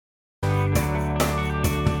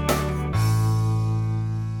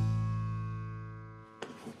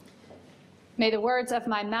May the words of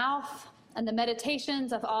my mouth and the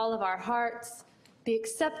meditations of all of our hearts be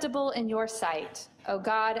acceptable in your sight, O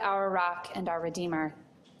God, our rock and our Redeemer.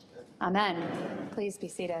 Amen. Please be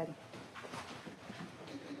seated.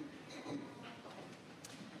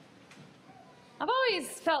 I've always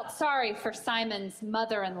felt sorry for Simon's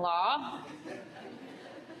mother-in-law.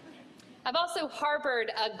 I've also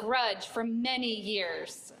harbored a grudge for many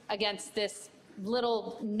years against this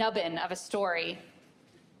little nubbin of a story.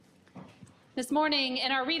 This morning,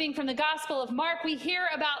 in our reading from the Gospel of Mark, we hear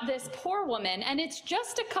about this poor woman, and it's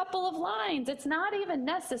just a couple of lines. It's not even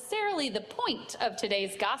necessarily the point of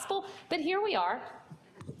today's Gospel, but here we are.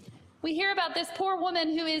 We hear about this poor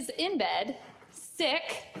woman who is in bed,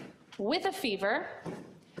 sick, with a fever,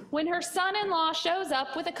 when her son-in-law shows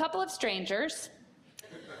up with a couple of strangers.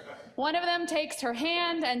 One of them takes her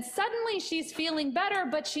hand, and suddenly she's feeling better,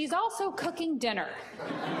 but she's also cooking dinner.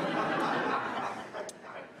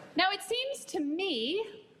 Now, it seems to me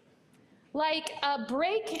like a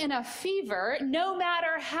break in a fever, no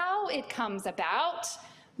matter how it comes about,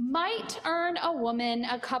 might earn a woman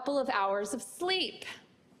a couple of hours of sleep.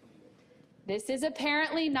 This is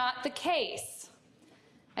apparently not the case.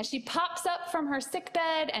 As she pops up from her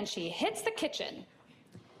sickbed and she hits the kitchen.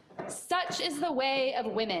 Such is the way of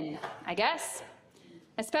women, I guess,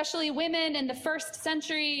 especially women in the first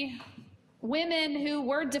century, women who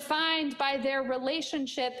were defined by their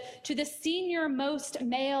relationship to the senior-most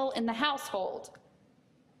male in the household.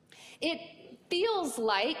 It feels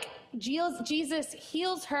like Jesus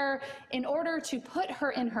heals her in order to put her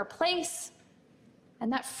in her place,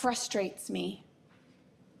 and that frustrates me.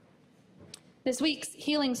 This week's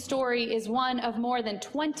healing story is one of more than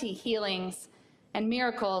 20 healings and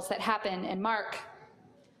miracles that happen in Mark.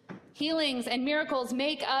 Healings and miracles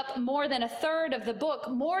make up more than a third of the book,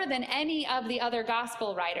 more than any of the other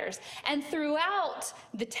gospel writers. And throughout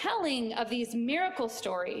the telling of these miracle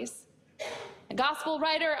stories, the gospel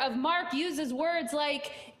writer of Mark uses words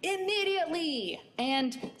like immediately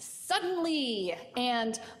and suddenly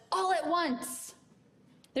and all at once.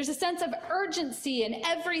 There's a sense of urgency in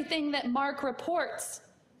everything that Mark reports,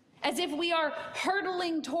 as if we are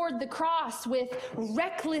hurtling toward the cross with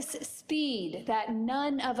reckless speed that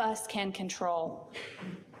none of us can control.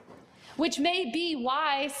 Which may be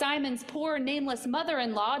why Simon's poor nameless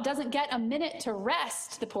mother-in-law doesn't get a minute to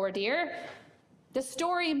rest, the poor dear. The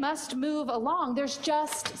story must move along. There's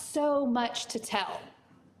just so much to tell.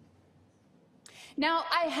 Now,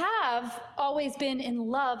 I have always been in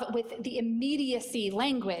love with the immediacy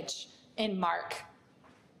language in Mark.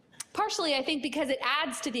 Partially, I think, because it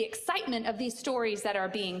adds to the excitement of these stories that are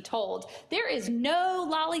being told. There is no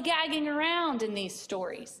lollygagging around in these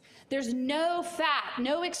stories. There's no fat,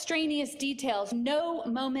 no extraneous details, no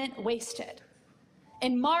moment wasted.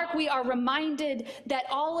 In Mark, we are reminded that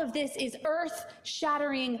all of this is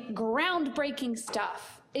earth-shattering, groundbreaking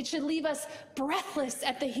stuff. It should leave us breathless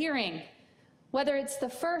at the hearing, whether it's the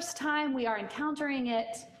first time we are encountering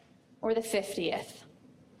it or the 50th.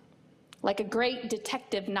 Like a great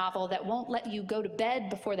detective novel that won't let you go to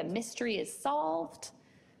bed before the mystery is solved,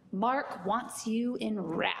 Mark wants you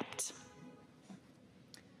enwrapped.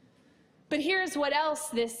 But here's what else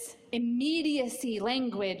this immediacy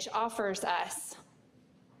language offers us.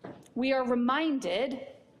 We are reminded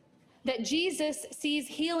that Jesus sees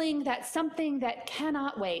healing that's something that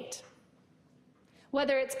cannot wait.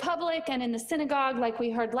 Whether it's public and in the synagogue like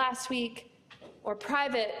we heard last week, or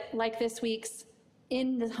private like this week's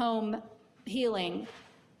in the home healing,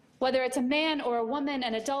 whether it's a man or a woman,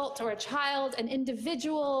 an adult or a child, an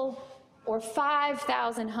individual, or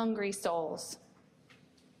 5,000 hungry souls.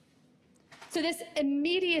 So this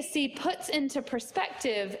immediacy puts into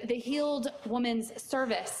perspective the healed woman's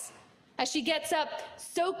service as she gets up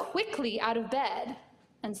so quickly out of bed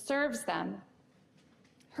and serves them.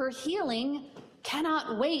 Her healing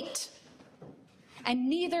cannot wait, and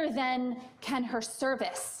neither then can her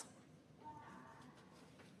service.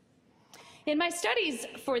 In my studies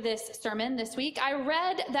for this sermon this week, I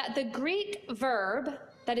read that the Greek verb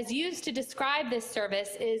that is used to describe this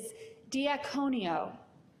service is diakonio.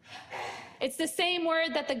 It's the same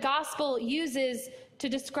word that the gospel uses to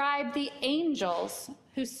describe the angels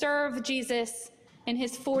who serve Jesus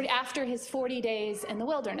after his 40 days in the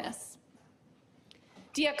wilderness.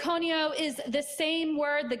 Diakonio is the same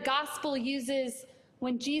word the gospel uses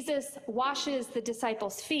when Jesus washes the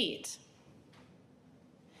disciples' feet.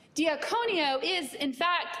 Diakonio is, in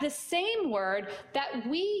fact, the same word that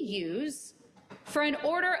we use for an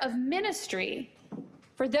order of ministry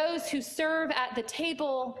for those who serve at the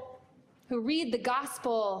table, who read the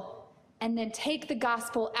gospel, and then take the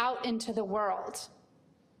gospel out into the world.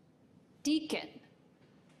 Deacon.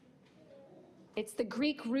 It's the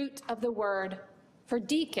Greek root of the word for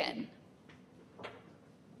deacon.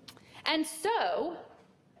 And so,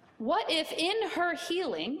 what if in her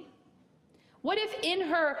healing, what if in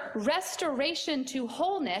her restoration to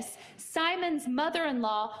wholeness, Simon's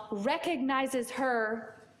mother-in-law recognizes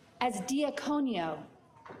her as diaconio?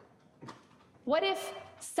 What if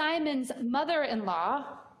Simon's mother-in-law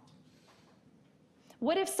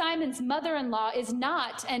is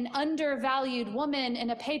not an undervalued woman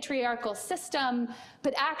in a patriarchal system,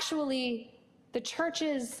 but actually the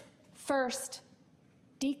church's first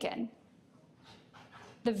deacon?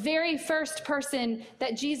 The very first person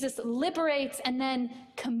that Jesus liberates and then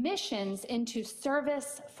commissions into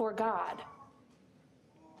service for God.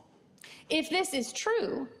 If this is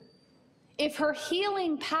true, if her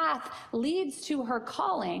healing path leads to her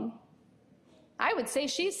calling, I would say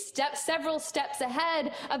she's several steps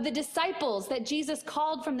ahead of the disciples that Jesus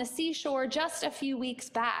called from the seashore just a few weeks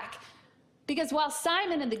back. Because while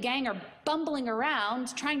Simon and the gang are bumbling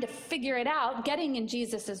around, trying to figure it out, getting in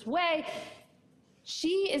Jesus' way,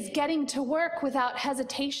 she is getting to work without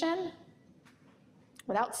hesitation,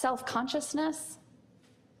 without self-consciousness,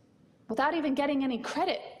 without even getting any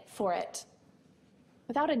credit for it,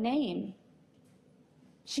 without a name.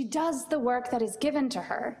 She does the work that is given to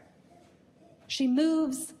her. She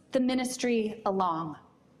moves the ministry along.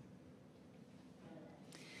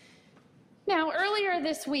 Now, earlier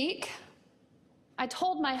this week, I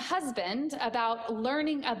told my husband about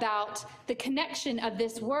learning about the connection of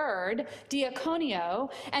this word,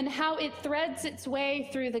 diaconio, and how it threads its way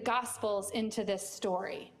through the Gospels into this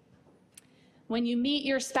story. When you meet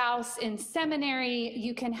your spouse in seminary,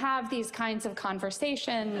 you can have these kinds of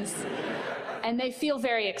conversations, and they feel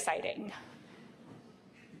very exciting.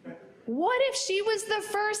 What if she was the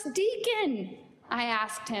first deacon? I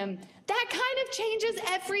asked him. That kind of changes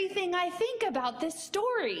everything I think about this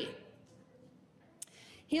story.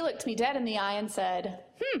 He looked me dead in the eye and said,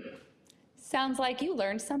 sounds like you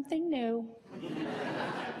learned something new.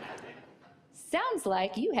 Sounds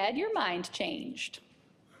like you had your mind changed.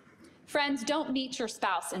 Friends, don't meet your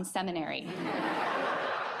spouse in seminary.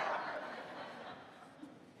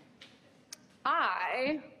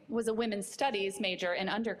 I was a women's studies major in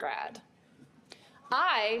undergrad.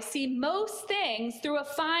 I see most things through a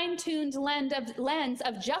fine-tuned lens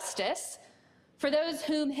of justice for those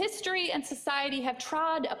whom history and society have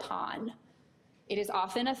trod upon. It is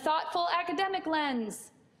often a thoughtful academic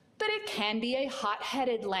lens, but it can be a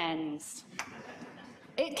hot-headed lens.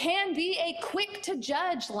 It can be a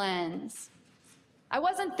quick-to-judge lens. I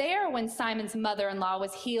wasn't there when Simon's mother-in-law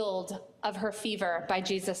was healed of her fever by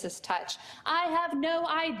Jesus' touch. I have no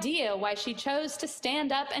idea why she chose to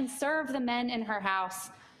stand up and serve the men in her house.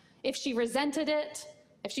 If she resented it,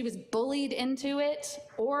 if she was bullied into it,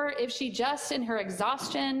 or if she just, in her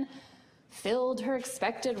exhaustion, filled her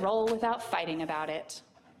expected role without fighting about it.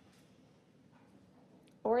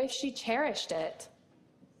 Or if she cherished it,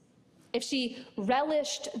 if she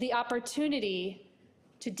relished the opportunity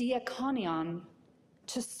to diakonion,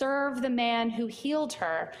 to serve the man who healed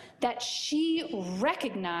her, that she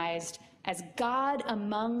recognized as God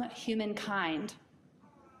among humankind.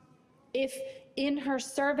 If in her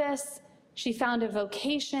service she found a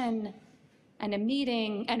vocation and a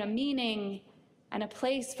meaning and a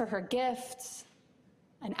place for her gifts,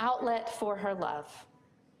 an outlet for her love.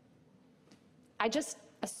 I just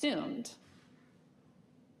assumed.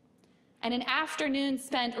 And an afternoon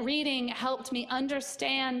spent reading helped me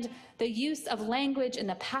understand the use of language in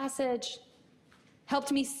the passage,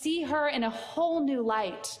 helped me see her in a whole new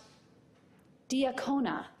light.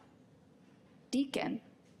 Diakona, deacon.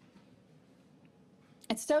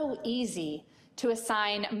 It's so easy to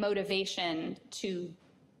assign motivation to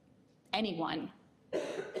anyone.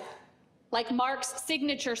 Like Mark's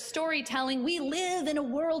signature storytelling, we live in a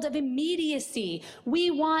world of immediacy. We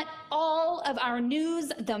want all of our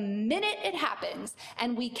news the minute it happens,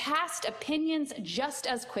 and we cast opinions just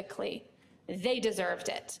as quickly. They deserved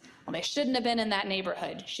it. Well, they shouldn't have been in that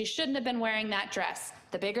neighborhood. She shouldn't have been wearing that dress.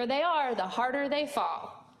 The bigger they are, the harder they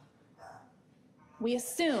fall. We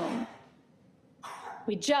assume.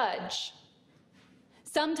 We judge.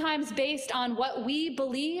 Sometimes based on what we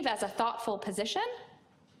believe as a thoughtful position,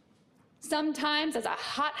 sometimes as a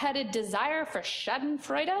hot-headed desire for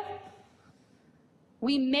schadenfreude.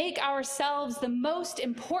 We make ourselves the most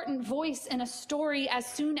important voice in a story as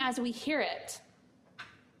soon as we hear it.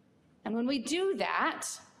 And when we do that,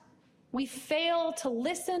 we fail to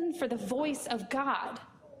listen for the voice of God,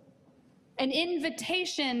 an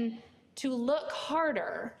invitation to look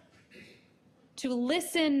harder, to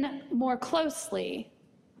listen more closely,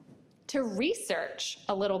 to research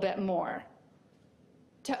a little bit more.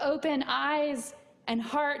 to open eyes and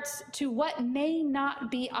hearts to what may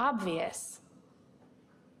not be obvious,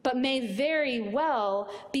 but may very well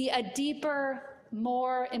be a deeper,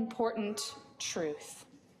 more important truth.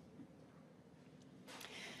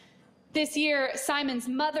 This year, Simon's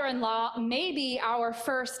mother-in-law, maybe our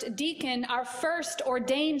first deacon, our first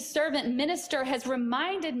ordained servant minister, has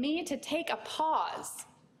reminded me to take a pause,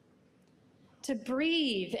 to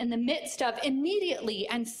breathe in the midst of immediately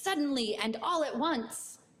and suddenly and all at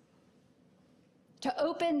once, to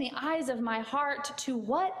open the eyes of my heart to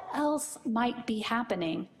what else might be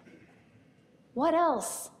happening, what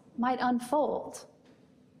else might unfold.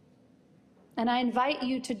 And I invite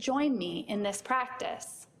you to join me in this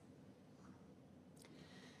practice.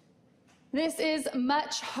 This is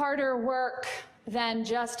much harder work than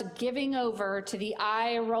just giving over to the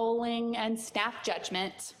eye-rolling and snap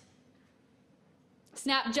judgment.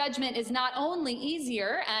 Snap judgment is not only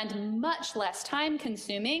easier and much less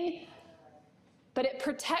time-consuming, but it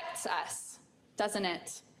protects us, doesn't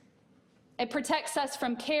it? It protects us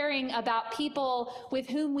from caring about people with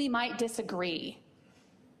whom we might disagree.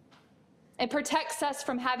 It protects us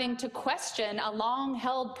from having to question a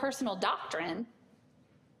long-held personal doctrine.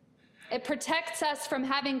 It protects us from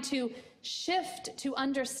having to shift to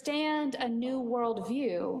understand a new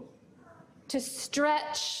worldview, to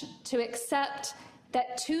stretch, to accept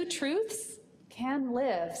that two truths can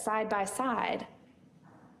live side by side.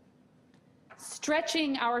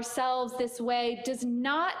 Stretching ourselves this way does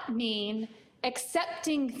not mean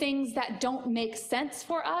accepting things that don't make sense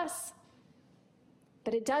for us,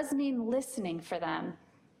 but it does mean listening for them.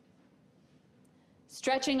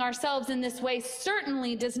 Stretching ourselves in this way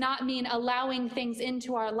certainly does not mean allowing things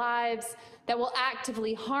into our lives that will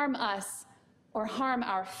actively harm us or harm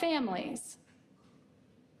our families.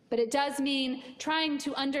 But it does mean trying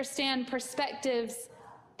to understand perspectives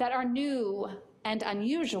that are new and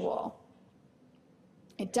unusual.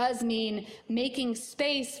 It does mean making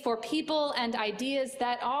space for people and ideas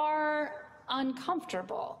that are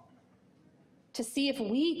uncomfortable, to see if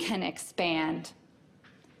we can expand,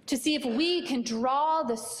 to see if we can draw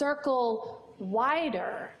the circle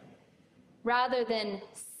wider rather than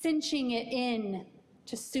cinching it in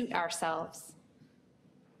to suit ourselves.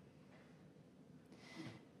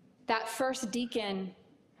 That first deacon,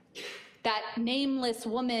 that nameless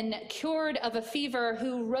woman cured of a fever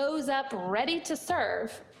who rose up ready to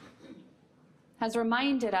serve, has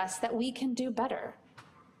reminded us that we can do better.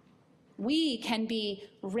 We can be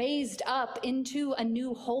raised up into a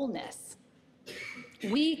new wholeness.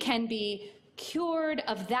 We can be cured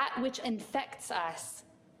of that which infects us.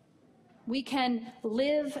 We can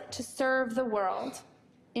live to serve the world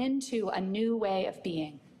into a new way of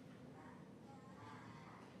being.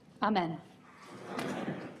 Amen.